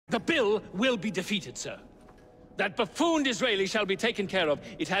The bill will be defeated, sir. That buffoon Disraeli shall be taken care of.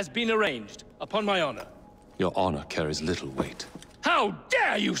 It has been arranged, upon my honor. Your honor carries little weight. How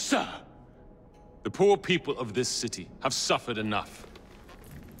dare you, sir! The poor people of this city have suffered enough.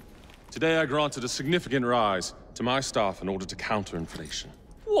 Today I granted a significant rise to my staff in order to counter inflation.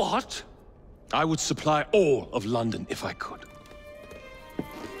 What? I would supply all of London if I could.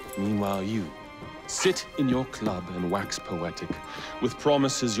 Meanwhile, you sit in your club and wax poetic with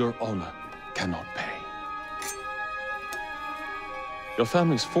promises your honor cannot pay. Your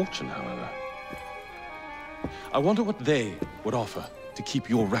family's fortune, however. I wonder what they would offer to keep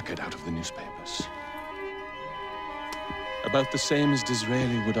your record out of the newspapers. About the same as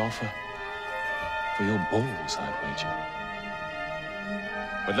Disraeli would offer for your balls, I'd wager.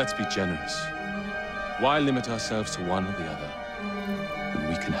 But let's be generous. Why limit ourselves to one or the other when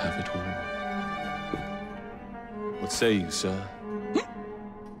we can have it all? What say you, sir?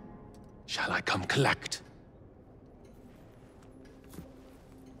 Shall I come collect?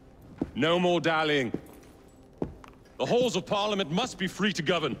 No more dallying. The halls of Parliament must be free to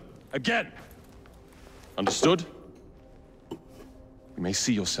govern. Again. Understood? You may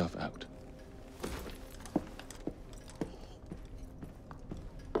see yourself out.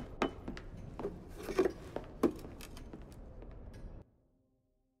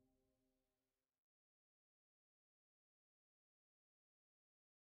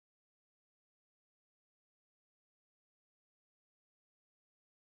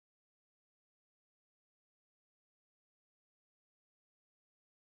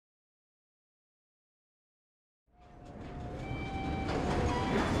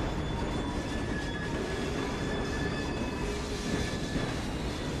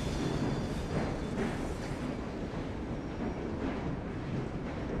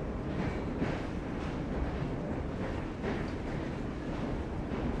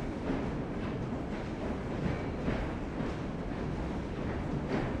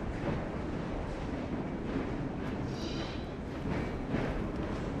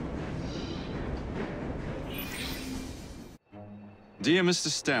 Dear Mr.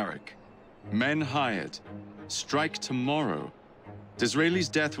 Starrick, men hired. Strike tomorrow. Disraeli's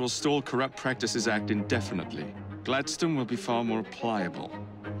death will stall Corrupt Practices Act indefinitely. Gladstone will be far more pliable.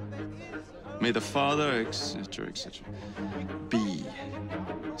 May the father, etc., etc. B.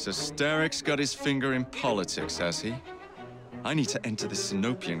 So Starrick's got his finger in politics, has he? I need to enter the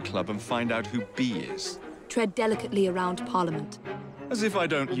Sinopian Club and find out who B is. Tread delicately around Parliament. As if I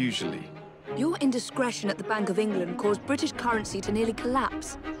don't usually. Your indiscretion at the Bank of England caused British currency to nearly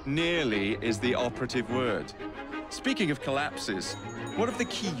collapse. Nearly is the operative word. Speaking of collapses, what of the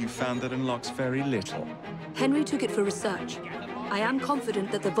key you found that unlocks very little? Henry took it for research. I am confident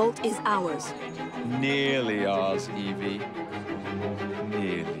that the vault is ours. Nearly ours, Evie.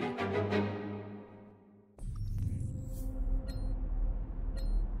 Nearly.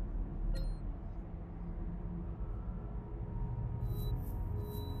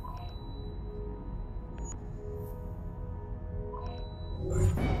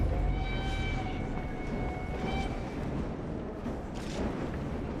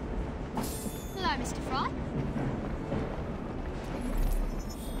 Hello, Mr. Fry.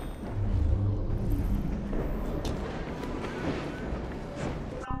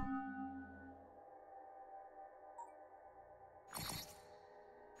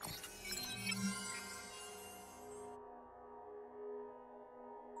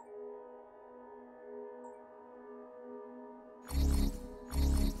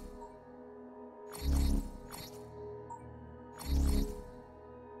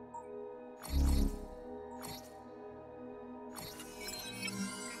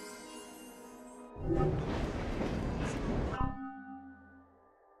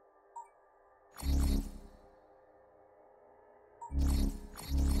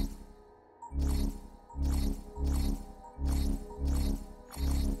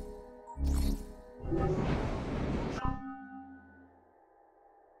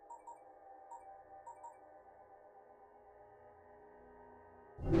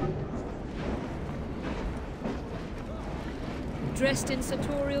 Dressed in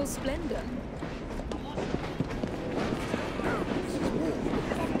sartorial splendor.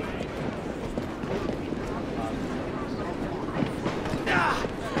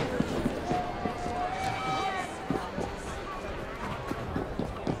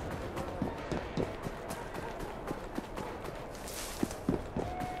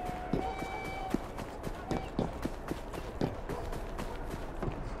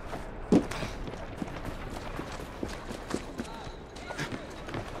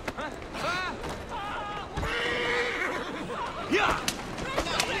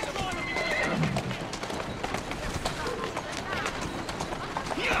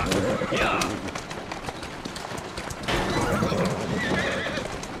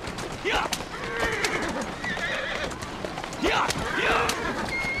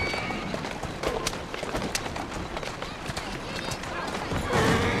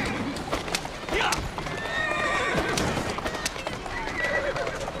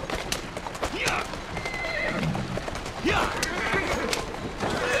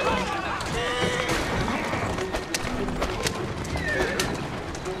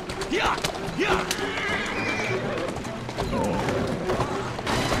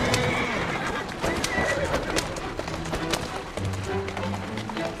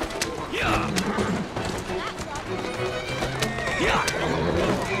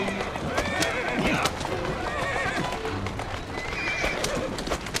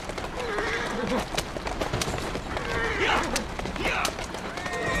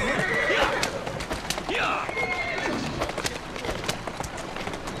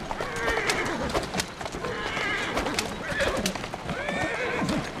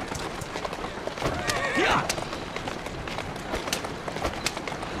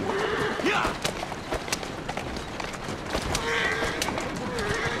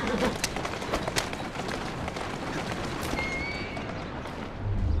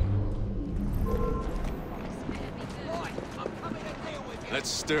 Let's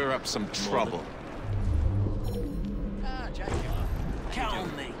stir up some trouble. Count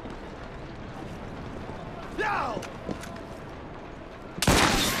on me. No!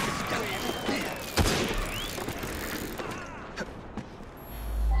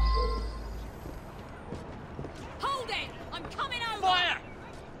 Hold it! I'm coming over! Fire!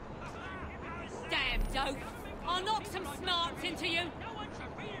 Damn dope! I'll knock some smarts into you!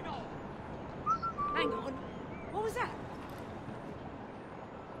 Hang on. What was that?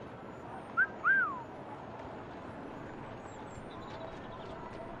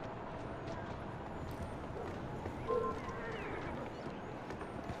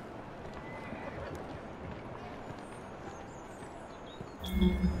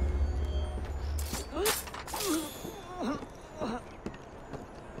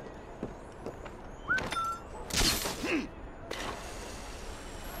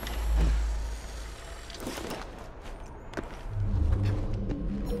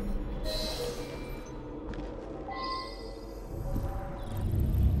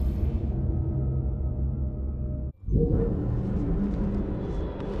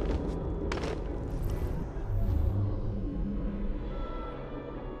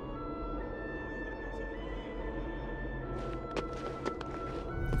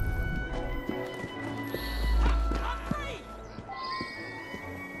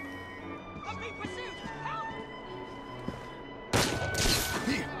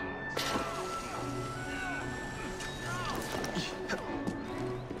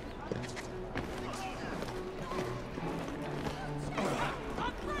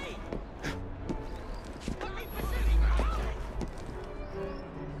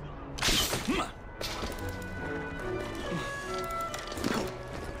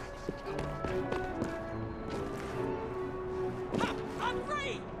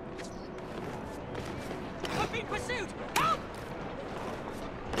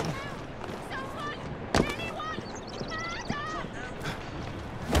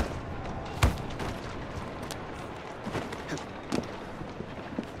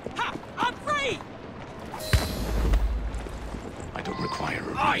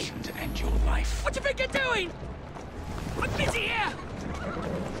 To end your life. What do you think you're doing? I'm busy here!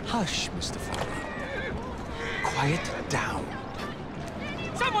 Hush, Mr. Fowler. Quiet down.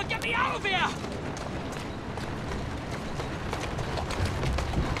 Someone get me out of here!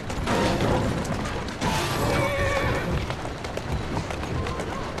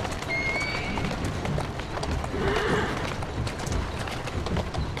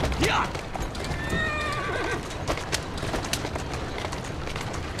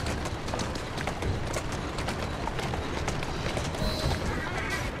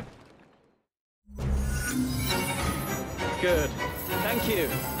 Good. Thank you.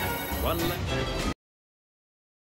 One lecture.